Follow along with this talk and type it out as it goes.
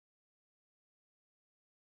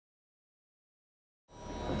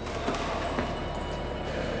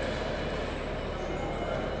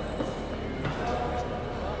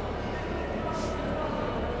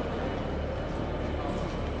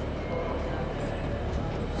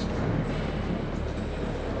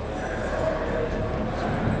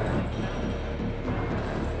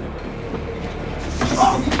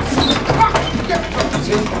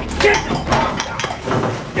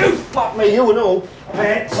me, you and all.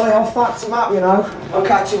 Mate, I fucked him up, you know. I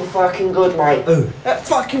catch him fucking good, mate. Who? That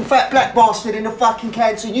fucking fat black bastard in the fucking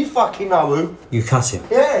canteen, you fucking know who. You cut him?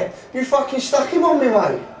 Yeah, you fucking stuck him on me,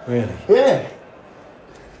 mate. Really? Yeah.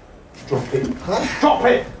 Drop it. Huh? Drop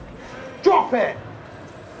it! Drop it!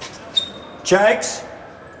 Jags?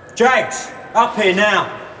 Jags! Up here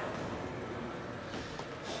now!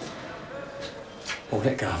 Oh,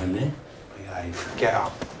 let go of him then. Behave. Get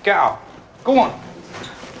up. Get up. Go on.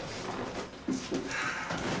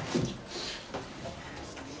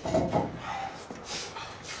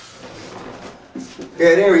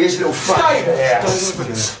 Yeah, there he is, little fuck. Stay there!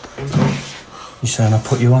 You saying I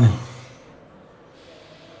put you on him?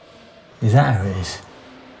 Is that how it is?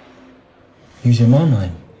 Using my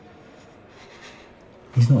name?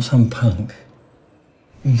 He's not some punk.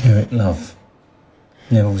 He's Eric Love.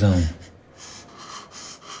 Neville's own.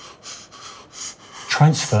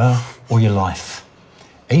 Transfer or your life.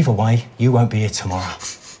 Either way, you won't be here tomorrow.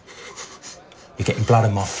 You're getting blood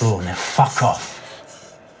on my floor now. Fuck off.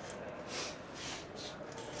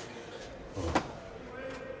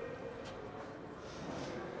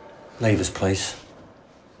 Leave us, please.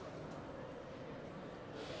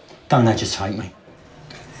 Don't agitate me.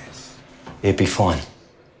 He'll be fine.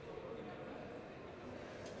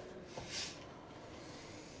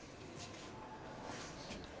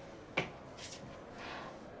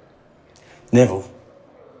 Neville.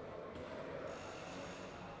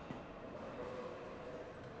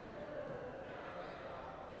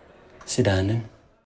 Sit down then.